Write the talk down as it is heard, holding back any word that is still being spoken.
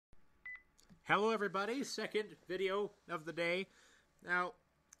Hello everybody, second video of the day. Now,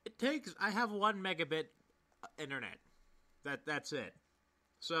 I have 1 megabit internet. That's it.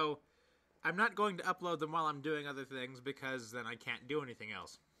 So, I'm not going to upload them while I'm doing other things because then I can't do anything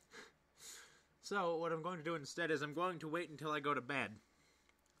else. So, what I'm going to do instead is I'm going to wait until I go to bed.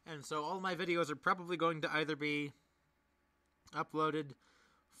 And so all my videos are probably going to either be uploaded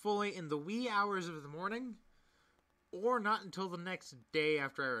fully in the wee hours of the morning, or not until the next day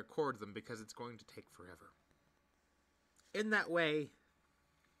after I record them, because it's going to take forever. In that way,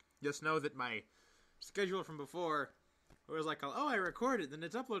 just know that my schedule from before, where it was like, oh, I recorded, then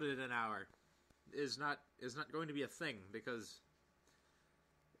it's uploaded in an hour, is not going to be a thing, because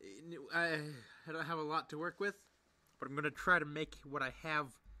I don't have a lot to work with, but I'm going to try to make what I have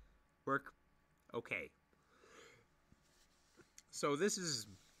work okay. So this is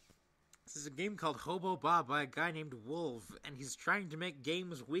a game called Hobo by a guy named Wolf, and he's trying to make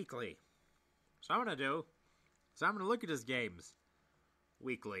games weekly. So I'm going to look at his games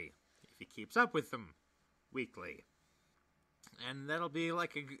weekly, if he keeps up with them weekly. And that'll be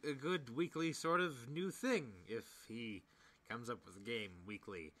like a good weekly sort of new thing, if he comes up with a game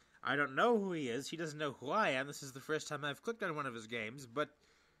weekly. I don't know who he is, he doesn't know who I am, this is the first time I've clicked on one of his games, but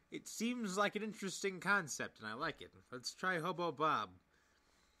it seems like an interesting concept, and I like it. Let's try Hobo Bob.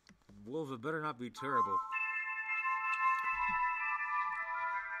 Wolf, it better not be terrible.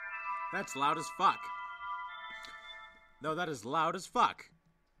 That's loud as fuck. No, that is loud as fuck.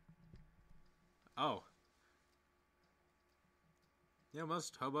 Oh. You know,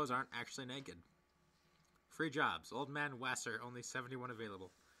 most hobos aren't actually naked. Free jobs. Old man Wasser, only 71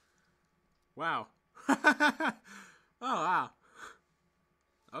 available. Wow. Oh, wow.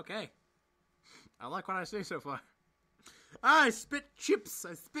 Okay. I like what I see so far. I spit chips!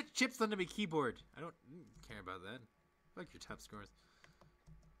 I spit chips onto my keyboard. I don't care about that. Fuck your top scores.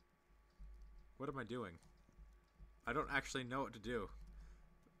 What am I doing? I don't actually know what to do.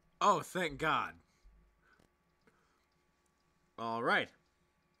 Oh, thank God. Alright.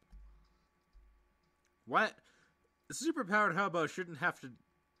 What? A superpowered hobo shouldn't have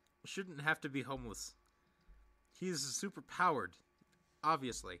to be homeless. He's superpowered.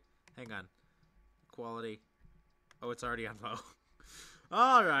 Obviously. Hang on. Quality. Oh, it's already on low.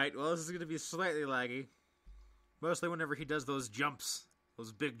 Alright, well, this is going to be slightly laggy. Mostly whenever he does those jumps.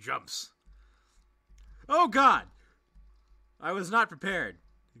 Those big jumps. Oh, God! I was not prepared.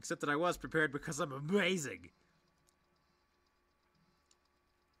 Except that I was prepared because I'm amazing.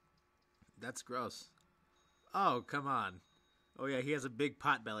 That's gross. Oh, come on. Oh, yeah, he has a big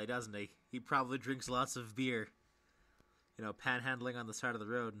pot belly, doesn't he? He probably drinks lots of beer. You know, panhandling on the side of the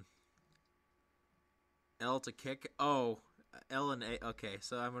road. L to kick. Oh, L and A. Okay,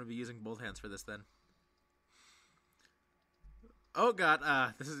 so I'm going to be using both hands for this then. Oh God,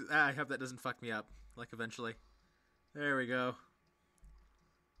 I hope that doesn't fuck me up. Like eventually. There we go.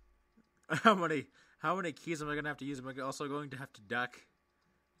 How many keys am I going to have to use? Am I also going to have to duck?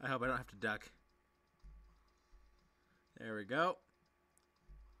 I hope I don't have to duck. There we go.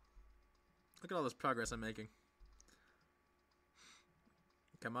 Look at all this progress I'm making.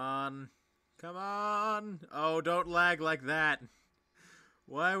 Come on. Come on! Oh, don't lag like that.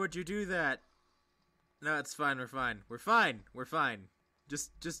 Why would you do that? No, it's fine, we're fine. We're fine, we're fine.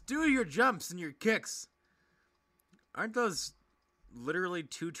 Just do your jumps and your kicks. Aren't those literally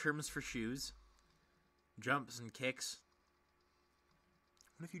 2 terms for shoes? Jumps and kicks.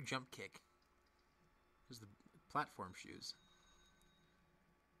 What if you jump kick? There's the platform shoes.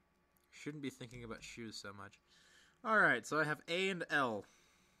 Shouldn't be thinking about shoes so much. Alright, so I have A and L.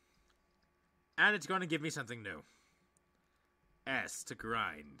 And it's going to give me something new. S to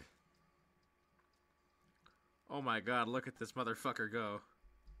grind. Oh my God, look at this motherfucker go.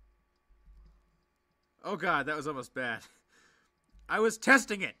 Oh God, that was almost bad. I was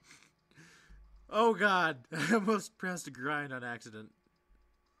testing it! Oh God, I almost pressed grind on accident.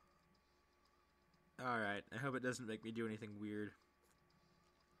 Alright, I hope it doesn't make me do anything weird.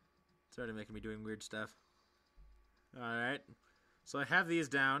 It's already making me doing weird stuff. Alright. So I have these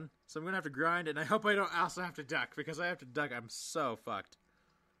down, so I'm going to have to grind, and I hope I don't also have to duck, because I have to duck, I'm so fucked.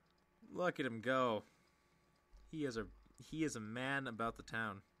 Look at him go. He is a man about the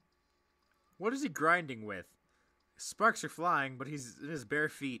town. What is he grinding with? Sparks are flying, but he's in his bare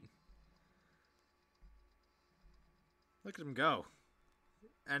feet. Look at him go.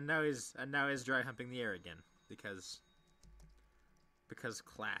 And now he's dry humping the air again, because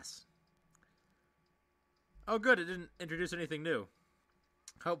class. Oh good, it didn't introduce anything new.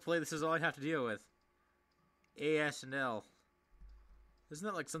 Hopefully this is all I have to deal with. A, S, and L. Isn't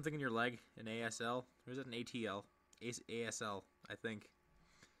that like something in your leg? An ASL? Or is it an ATL? ASL, I think.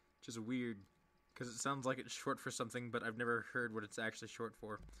 Which is weird. because it sounds like it's short for something, but I've never heard what it's actually short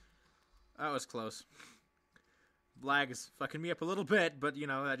for. That was close. Lag is fucking me up a little bit, but, you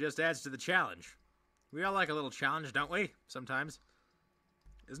know, that just adds to the challenge. We all like a little challenge, don't we? Sometimes.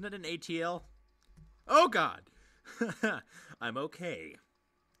 Isn't it an ATL? Oh, God! I'm okay.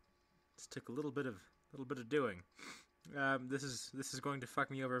 This took a little bit of doing. This is going to fuck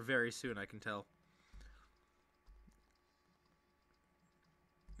me over very soon, I can tell.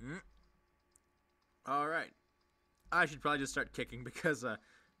 Alright. I should probably just start kicking because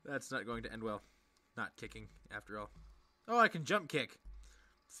that's not going to end well. Not kicking, after all. Oh, I can jump kick.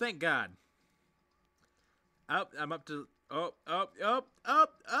 Thank God. I'm up to... Oh!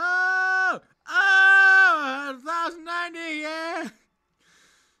 1,090, yeah!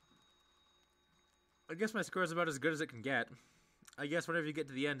 I guess my score is about as good as it can get. I guess whenever you get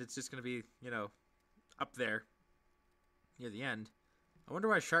to the end, it's just going to be, you know, up there. Near the end. I wonder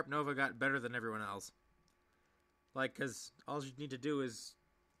why Sharp Nova got better than everyone else. Like, because all you need to do is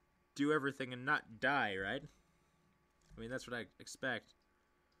do everything and not die, right? I mean, that's what I expect.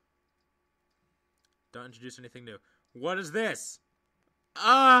 Don't introduce anything new. What is this?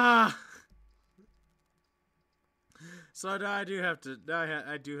 Ah! So I do have to.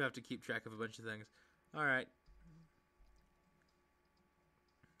 I do have to keep track of a bunch of things. All right.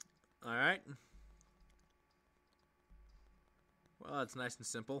 All right. Well, that's nice and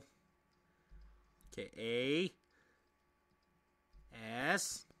simple. Okay, A.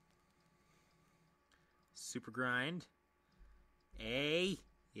 S. Super grind. A.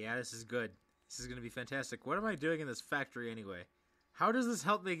 Yeah, this is good. This is going to be fantastic. What am I doing in this factory anyway? How does this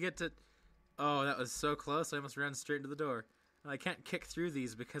help me get to... Oh, that was so close. I almost ran straight into the door. And I can't kick through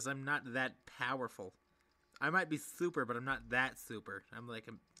these because I'm not that powerful. I might be super, but I'm not that super.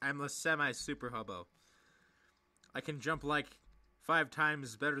 I'm a semi-super hobo. I can jump like 5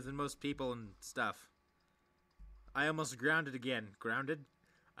 times better than most people and stuff. I almost grounded again. Grounded?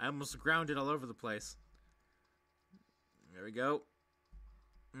 I almost grounded all over the place. There we go.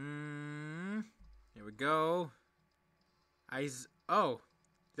 Here we go.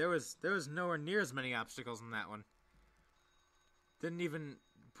 There was nowhere near as many obstacles in that one. Didn't even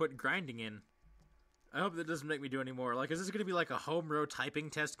put grinding in. I hope that doesn't make me do any more. Like, is this going to be like a home row typing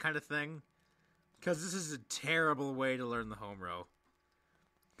test kind of thing? Because this is a terrible way to learn the home row.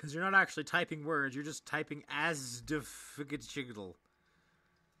 Because you're not actually typing words, you're just typing as difficult.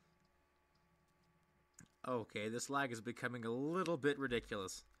 Okay, this lag is becoming a little bit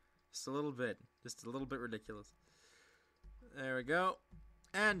ridiculous. Just a little bit. Just a little bit ridiculous. There we go.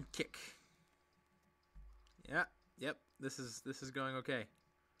 And kick. Yeah, yep. This is going okay.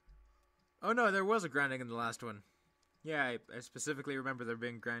 Oh no, there was a grinding in the last one. Yeah, I specifically remember there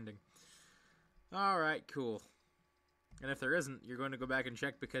being grinding. Alright, cool. And if there isn't, you're going to go back and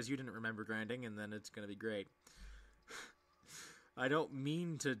check because you didn't remember grinding, and then it's going to be great. I don't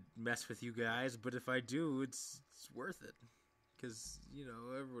mean to mess with you guys, but if I do, it's worth it. Because, you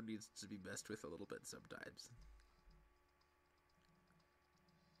know, everyone needs to be messed with a little bit sometimes.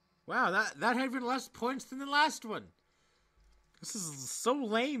 Wow, that had even less points than the last one. This is so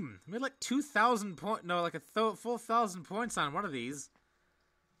lame. I made like 2,000 points. No, like a full 1,000 points on one of these.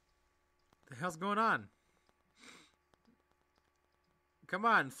 What the hell's going on? Come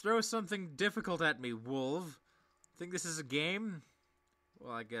on, throw something difficult at me, Wolf. Think this is a game?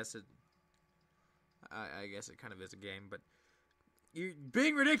 Well, I guess it kind of is a game, but you're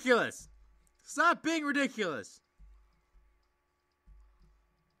being ridiculous. Stop being ridiculous.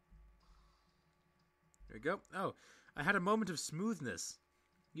 There we go. Oh, I had a moment of smoothness.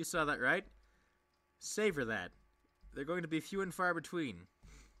 You saw that, right? Savor that. They're going to be few and far between.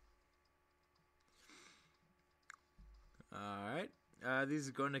 Alright. These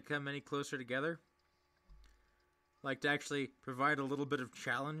are going to come any closer together. Like to actually provide a little bit of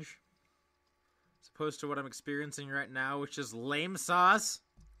challenge. As opposed to what I'm experiencing right now, which is lame sauce.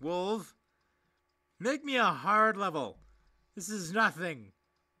 Wolf. Make me a hard level. This is nothing.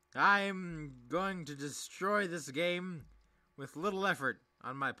 I'm going to destroy this game with little effort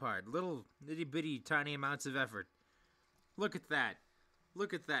on my part. Little itty-bitty tiny amounts of effort. Look at that.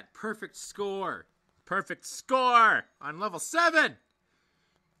 Look at that. Perfect score. Perfect score on level 7.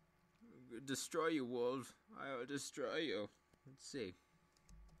 Destroy you, Wolf. I will destroy you. Let's see.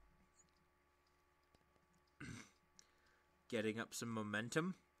 Getting up some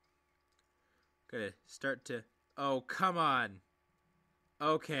momentum. Gonna start to... Oh, come on.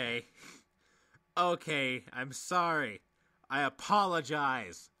 Okay. Okay, I'm sorry. I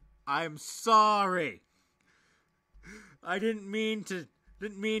apologize. I'm sorry. I didn't mean to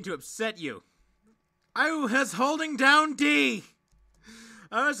upset you. I was holding down D.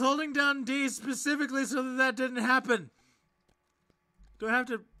 I was holding down D specifically so that didn't happen. Do I have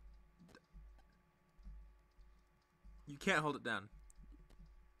to... You can't hold it down.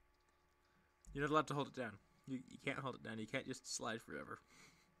 You're not allowed to hold it down. You can't hold it down. You can't just slide forever.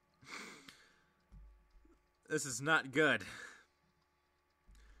 This is not good.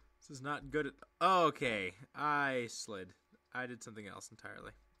 This is not good at... Oh, okay. I slid. I did something else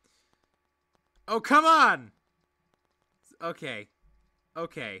entirely. Oh, come on! Okay.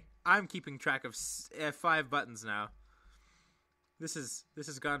 Okay. I'm keeping track of 5 buttons now. This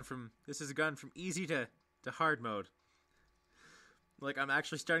has gone from easy to hard mode. Like, I'm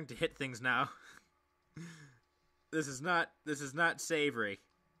actually starting to hit things now. This is not savory.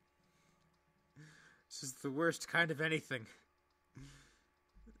 This is the worst kind of anything.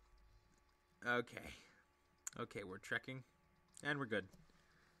 Okay. Okay, we're trekking. And we're good.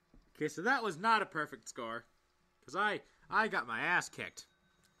 Okay, so that was not a perfect score. Because I got my ass kicked.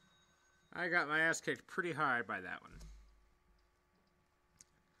 I got my ass kicked pretty hard by that one.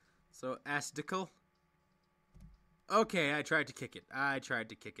 So, astical. Okay, I tried to kick it.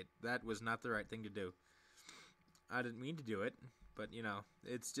 That was not the right thing to do. I didn't mean to do it, but, you know,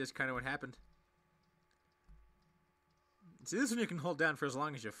 it's just kind of what happened. See, this one you can hold down for as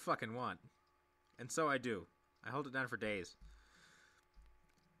long as you fucking want. And so I do. I hold it down for days.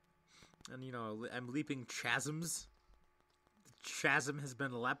 And, you know, I'm leaping chasms. The chasm has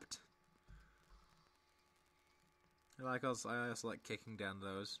been leapt. I also like kicking down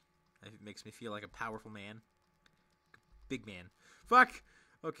those. It makes me feel like a powerful man. Big man. Fuck!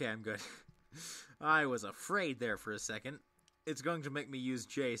 Okay, I'm good. I was afraid there for a second. It's going to make me use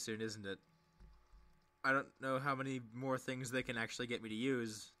J soon, isn't it? I don't know how many more things they can actually get me to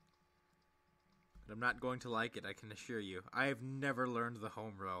use. But I'm not going to like it, I can assure you. I have never learned the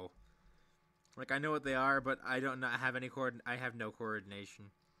home row. Like, I know what they are, but I don't have any I have no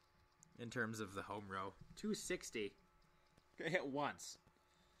coordination in terms of the home row. 260. I hit once.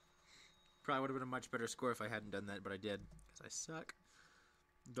 Probably would have been a much better score if I hadn't done that, but I did. Because I suck.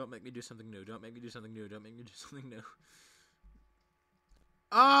 Don't make me do something new. Don't make me do something new. Don't make me do something new.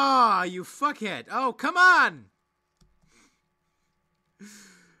 Ah, you fuckhead. Oh, come on!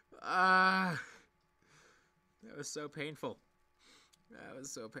 That was so painful. That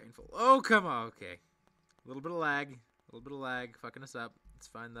was so painful. Oh, come on. Okay. A little bit of lag. Fucking us up. It's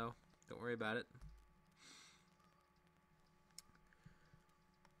fine, though. Don't worry about it.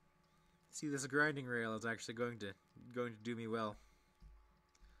 See, this grinding rail is actually going to do me well.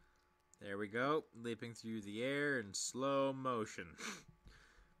 There we go. Leaping through the air in slow motion.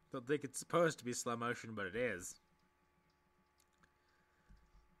 Don't think it's supposed to be slow motion, but it is.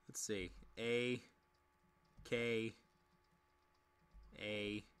 Let's see. A, K,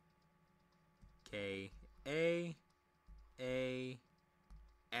 A, K, A,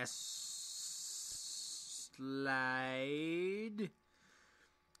 S, slide.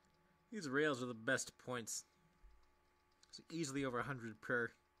 These rails are the best points. It's easily over 100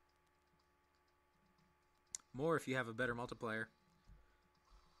 per. More if you have a better multiplier.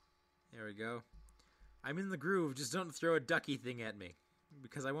 There we go. I'm in the groove, just don't throw a ducky thing at me.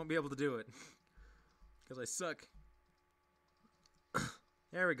 Because I won't be able to do it. Because I suck.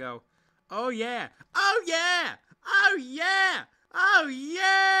 There we go. Oh yeah! Oh yeah! Oh yeah! Oh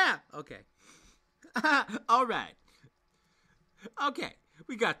yeah! Okay. Alright. Okay.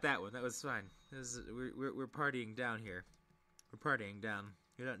 We got that one. That was fine. We're partying down here. We're partying down.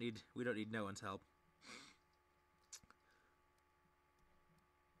 We don't need no one's help.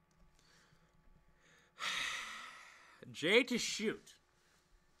 J to shoot.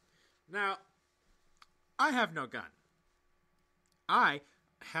 Now, I have no gun. I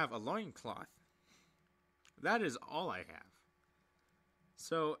have a loincloth. That is all I have.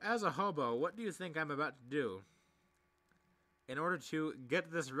 So, as a hobo, what do you think I'm about to do in order to get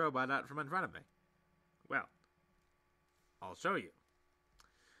this robot out from in front of me? Well, I'll show you.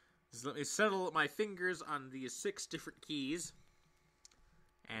 Just let me settle my fingers on these 6 different keys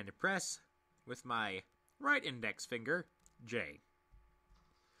and press with my right index finger, J.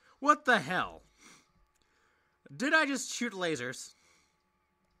 What the hell? Did I just shoot lasers?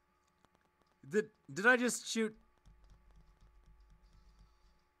 Did I just shoot...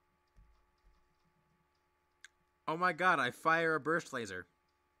 Oh my god, I fire a burst laser.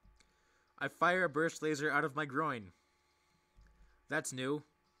 I fire a burst laser out of my groin. That's new.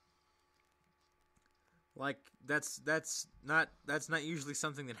 Like, that's not usually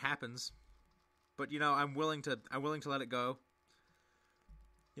something that happens. But, you know, I'm willing to let it go.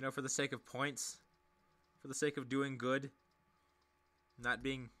 You know, for the sake of points. For the sake of doing good. Not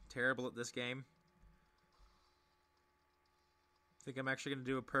being terrible at this game. think I'm actually going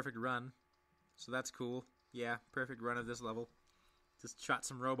to do a perfect run. So that's cool. Yeah, perfect run of this level. Just shot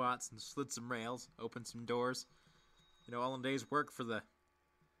some robots and slid some rails, opened some doors. You know, all in a day's work for the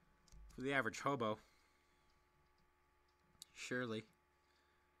average hobo. Surely.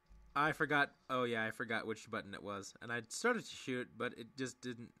 I forgot. Oh yeah, I forgot which button it was, and I started to shoot, but it just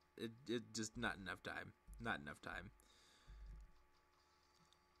didn't. It just not enough time. Not enough time.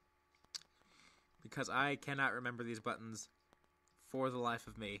 Because I cannot remember these buttons for the life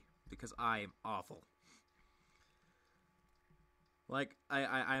of me, because I am awful. Like,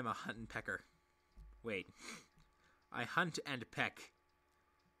 I am a hunt and pecker. Wait. I hunt and peck.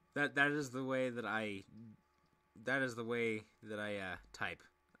 That is the way that I type.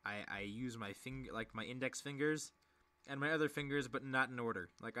 I use my my index fingers and my other fingers, but not in order.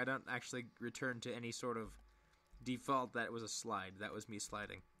 Like, I don't actually return to any sort of default that was a slide. That was me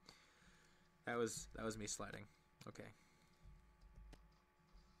sliding. That was me sliding. Okay.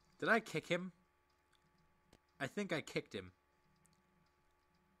 Did I kick him? I think I kicked him.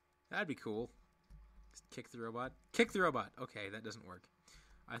 That'd be cool. Kick the robot? Kick the robot! Okay, that doesn't work.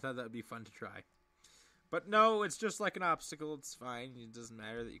 I thought that would be fun to try. But no, it's just like an obstacle. It's fine. It doesn't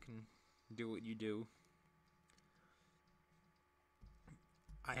matter that you can do what you do.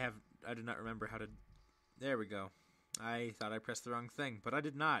 I do not remember how to... There we go. I thought I pressed the wrong thing, but I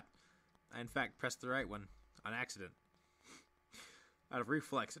did not. I, in fact, pressed the right one on accident. Out of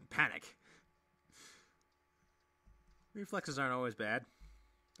reflex and panic. Reflexes aren't always bad.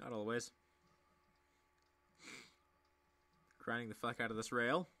 Not always. Grinding the fuck out of this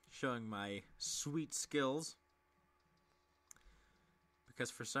rail. Showing my sweet skills. Because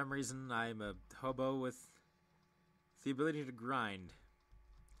for some reason, I'm a hobo with the ability to grind.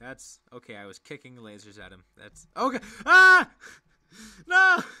 That's... Okay, I was kicking lasers at him. That's... Okay! Ah!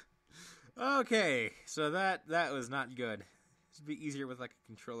 No! Okay, so that was not good. This would be easier with, like, a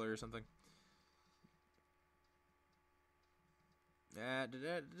controller or something. I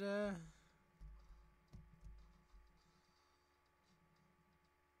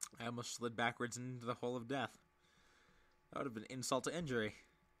almost slid backwards into the hole of death. That would have been insult to injury.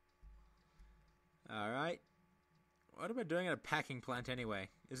 Alright. What am I doing at a packing plant anyway?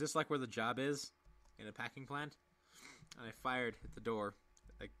 Is this like where the job is? In a packing plant? And I fired at the door.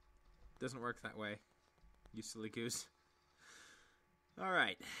 Like, doesn't work that way. You silly goose.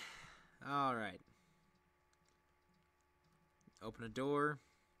 Alright. Alright. Open a door.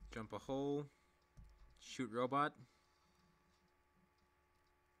 Jump a hole. Shoot robot.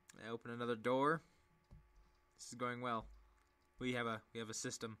 I open another door. This is going well. We have a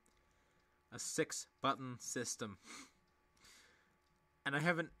system. A 6-button system. And I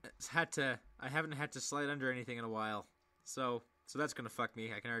haven't had to slide under anything in a while. So that's gonna fuck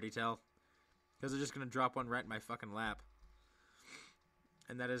me, I can already tell. Because they're just gonna drop one right in my fucking lap.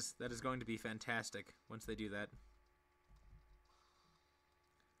 And that is going to be fantastic once they do that.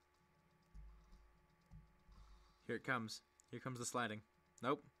 Here it comes. Here comes the sliding.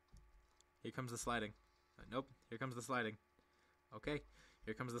 Nope. Here comes the sliding. Nope. Here comes the sliding. Okay.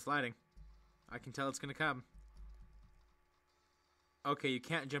 Here comes the sliding. I can tell it's gonna come. Okay, you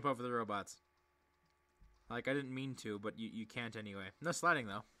can't jump over the robots. Like, I didn't mean to, but you can't anyway. No sliding,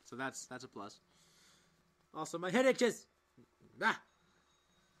 though. So that's a plus. Also, my head itches! Ah!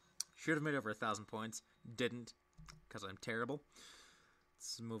 Should have made over 1,000 points. Didn't. Because I'm terrible.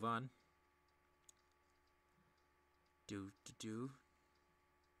 Let's move on. Do.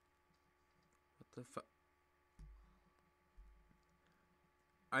 What the fuck?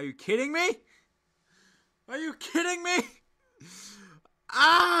 Are you kidding me? Are you kidding me?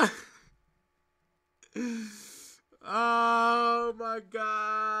 Ah! Oh my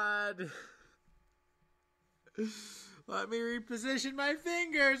god. Let me reposition my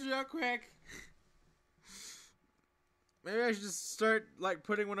fingers real quick. Maybe I should just start like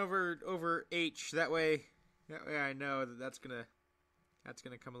putting one over H. That way I know that's gonna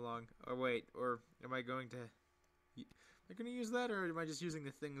come along. Or wait, or am I going to use that, or am I just using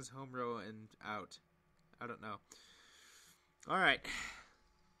the things home row and out? I don't know. All right.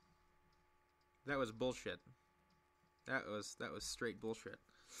 That was bullshit. That was straight bullshit.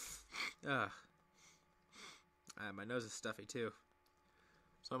 Ugh. My nose is stuffy too.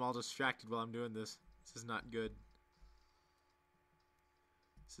 So I'm all distracted while I'm doing this. This is not good.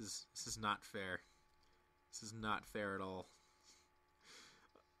 This is not fair. This is not fair at all.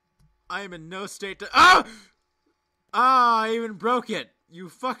 I am in no state to... Ah! Ah, I even broke it! You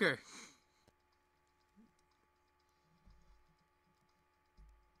fucker!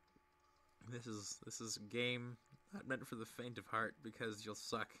 This is a game not meant for the faint of heart, because you'll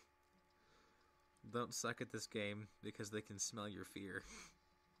suck. don't suck at this game because they can smell your fear.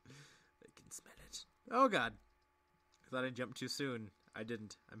 They can smell it. Oh god. I thought I jumped too soon. I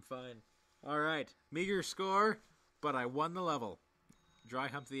didn't. I'm fine. Alright. Meager score, but I won the level. Dry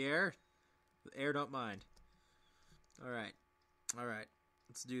hump the air. The air don't mind. Alright. Alright.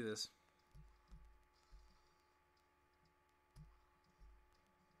 Let's do this.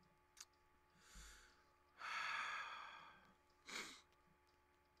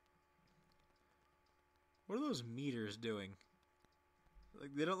 What are those meters doing?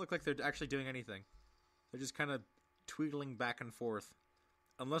 Like, they don't look like they're actually doing anything. They're just kind of twiddling back and forth.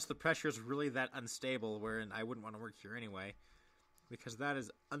 Unless the pressure is really that unstable, wherein I wouldn't want to work here anyway. Because that is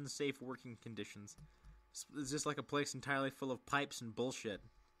unsafe working conditions. It's just like a place entirely full of pipes and bullshit.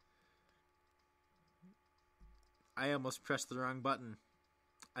 I almost pressed the wrong button.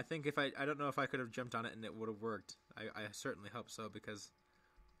 I think if I don't know if I could have jumped on it and it would have worked. I certainly hope so, because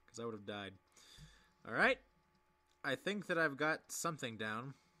I would have died. Alright. I think that I've got something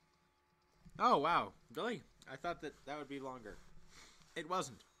down. Oh, wow. Really? I thought that would be longer. It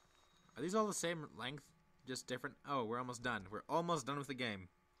wasn't. Are these all the same length? Just different? Oh, we're almost done. We're almost done with the game.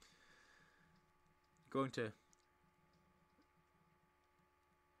 Going to...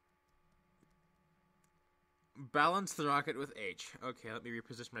 balance the rocket with H. Okay, let me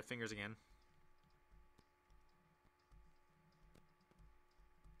reposition my fingers again.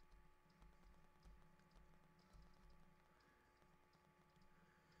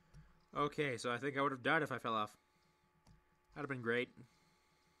 Okay, so I think I would have died if I fell off. That'd have been great.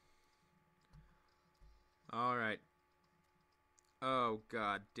 Alright. Oh,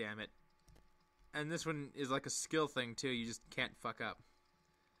 god damn it. And this one is like a skill thing, too. You just can't fuck up.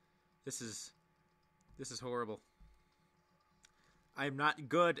 This is horrible. I'm not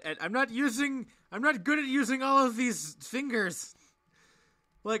good at using all of these fingers.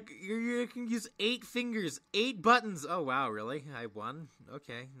 Like, you can use 8 fingers, 8 buttons. Oh, wow, really? I won?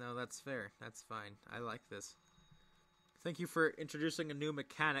 Okay, no, that's fair. That's fine. I like this. Thank you for introducing a new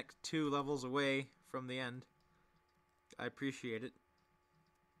mechanic 2 levels away from the end. I appreciate it.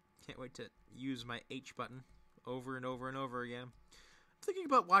 Can't wait to use my H button over and over and over again. I'm thinking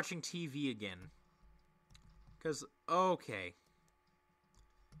about watching TV again. Because, okay.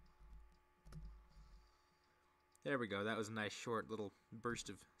 There we go. That was a nice short little burst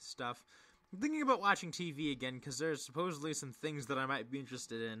of stuff. I'm thinking about watching TV again because there's supposedly some things that I might be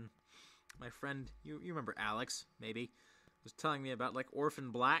interested in. My friend, you remember Alex, maybe, was telling me about, like, Orphan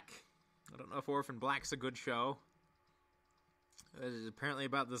Black. I don't know if Orphan Black's a good show. It's apparently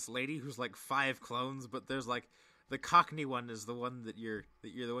about this lady who's like 5 clones, but there's like the Cockney one is the one that you're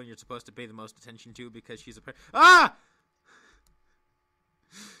the one you're supposed to pay the most attention to because she's a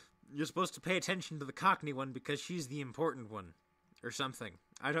You're supposed to pay attention to the Cockney one because she's the important one, or something.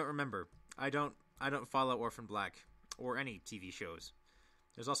 I don't remember. I don't follow Orphan Black or any TV shows.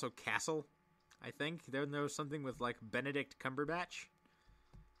 There's also Castle, I think. There was something with like Benedict Cumberbatch.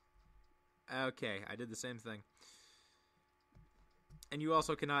 Okay, I did the same thing. And you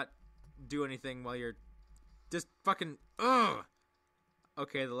also cannot do anything while you're just fucking... Ugh!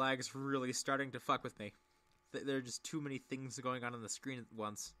 Okay, the lag's really starting to fuck with me. There are just too many things going on the screen at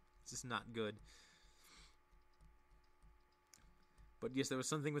once. It's just not good. But yes, there was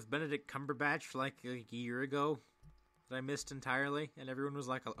something with Benedict Cumberbatch like a year ago that I missed entirely. And everyone was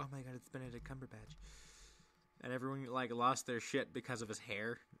like, oh my god, it's Benedict Cumberbatch. And everyone like lost their shit because of his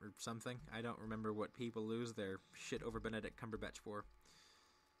hair or something. I don't remember what people lose their shit over Benedict Cumberbatch for.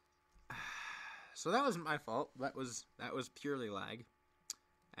 So that wasn't my fault. That was purely lag.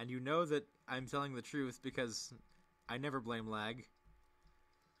 And you know that I'm telling the truth because I never blame lag.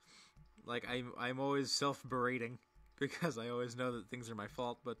 Like I'm always self-berating because I always know that things are my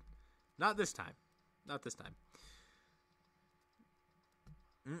fault, but not this time. Not this time.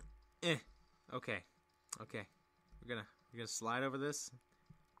 Okay. We're gonna slide over this,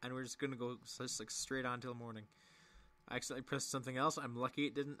 and we're just gonna go just like straight on till morning. I accidentally pressed something else. I'm lucky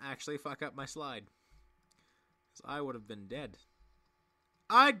it didn't actually fuck up my slide, because I would have been dead.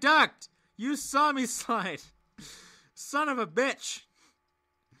 I ducked. You saw me slide, son of a bitch.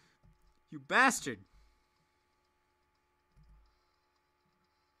 You bastard.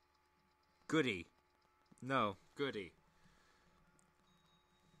 Goody. No, goody.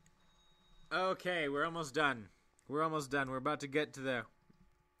 Okay, we're almost done. We're about to get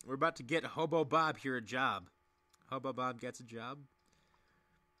Hobo Bob here a job. Hobo Bob gets a job?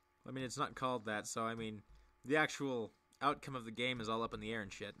 I mean, it's not called that, so I mean, the actual outcome of the game is all up in the air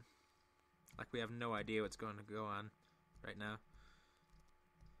and shit. Like, we have no idea what's going to go on right now.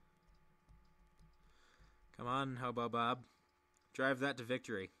 Come on, Hobo Bob. Drive that to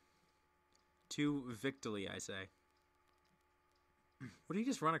victory. to victory, I say. Would he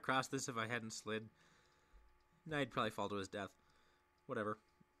just run across this if I hadn't slid? No, he'd probably fall to his death. Whatever.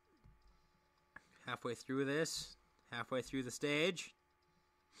 Halfway through this. Halfway through the stage.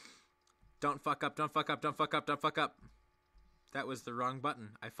 Don't fuck up, don't fuck up, don't fuck up, don't fuck up. That was the wrong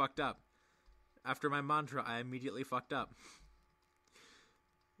button. I fucked up. After my mantra, I immediately fucked up.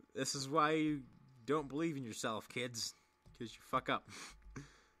 This is why you don't believe in yourself, kids. Because you fuck up.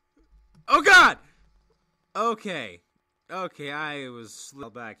 Oh god! Okay. Okay, I was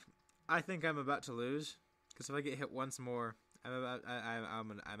slid back. I think I'm about to lose. Because if I get hit once more, I'm out.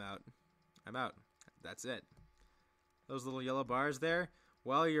 I'm out. That's it. Those little yellow bars there,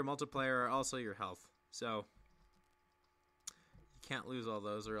 well, your multiplier are also your health. So, you can't lose all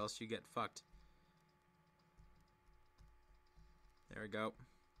those or else you get fucked. There we go.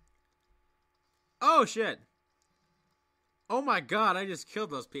 Oh, shit! Oh my god, I just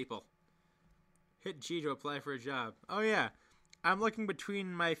killed those people. Hit G to apply for a job. Oh yeah, I'm looking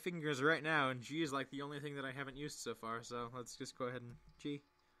between my fingers right now, and G is like the only thing that I haven't used so far, so let's just go ahead and G.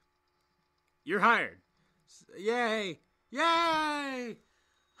 You're hired! Yay! Yay!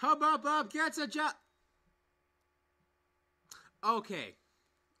 Hobo gets a job! Okay.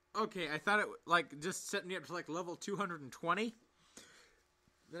 Okay, I thought it, like, just set me up to, like, level 220.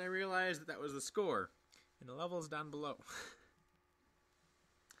 Then I realized that was the score. And the level's down below.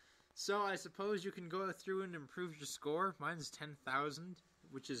 So, I suppose you can go through and improve your score. Mine's 10,000,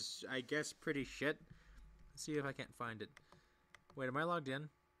 which is, I guess, pretty shit. Let's see if I can't find it. Wait, am I logged in?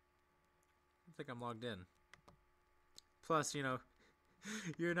 I think I'm logged in. Plus, you know,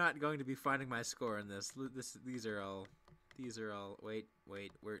 you're not going to be finding my score in this. These are all. Wait,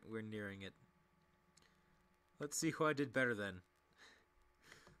 we're nearing it. Let's see who I did better than.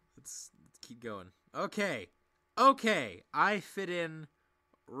 Let's keep going. Okay, I fit in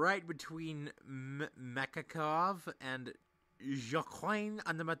right between Makakov and Joaquin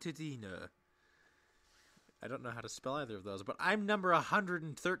and the Matutino. I don't know how to spell either of those, but I'm number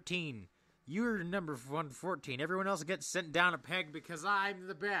 113. You're number 114. Everyone else gets sent down a peg because I'm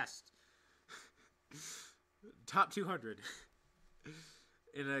the best. Top 200.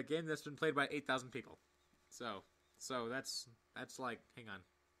 In a game that's been played by 8,000 people. So that's like, hang on,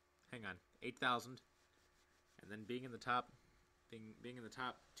 8,000, and then being in the top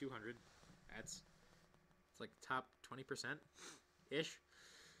 200, it's like top 20% ish.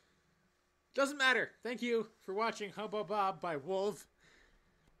 Doesn't matter. Thank you for watching Hobo Bob by Wolf.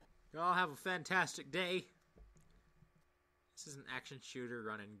 You all have a fantastic day. This is an action shooter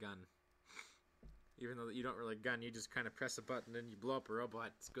run and gun. Even though you don't really gun, you just kind of press a button and you blow up a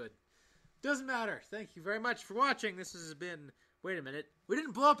robot. It's good. Doesn't matter. Thank you very much for watching. This has been... Wait a minute. We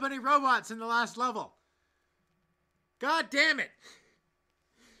didn't blow up any robots in the last level. God damn it.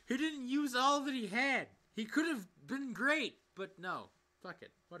 He didn't use all that he had. He could have been great, but no. Fuck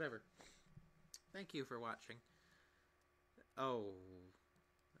it. Whatever. Thank you for watching. Oh...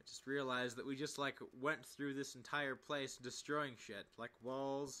 I just realized that we just, like, went through this entire place destroying shit. Like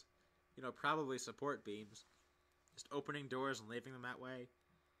walls, you know, probably support beams. Just opening doors and leaving them that way.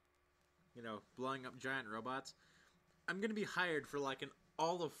 You know, blowing up giant robots. I'm gonna be hired for, like,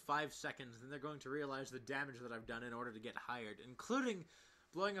 all of 5 seconds, and they're going to realize the damage that I've done in order to get hired. Including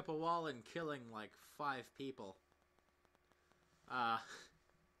blowing up a wall and killing, like, 5 people. Oh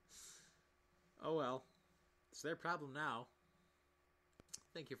well. It's their problem now.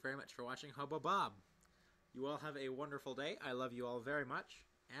 Thank you very much for watching Hobo Bob. You all have a wonderful day. I love you all very much.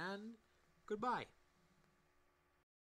 And goodbye.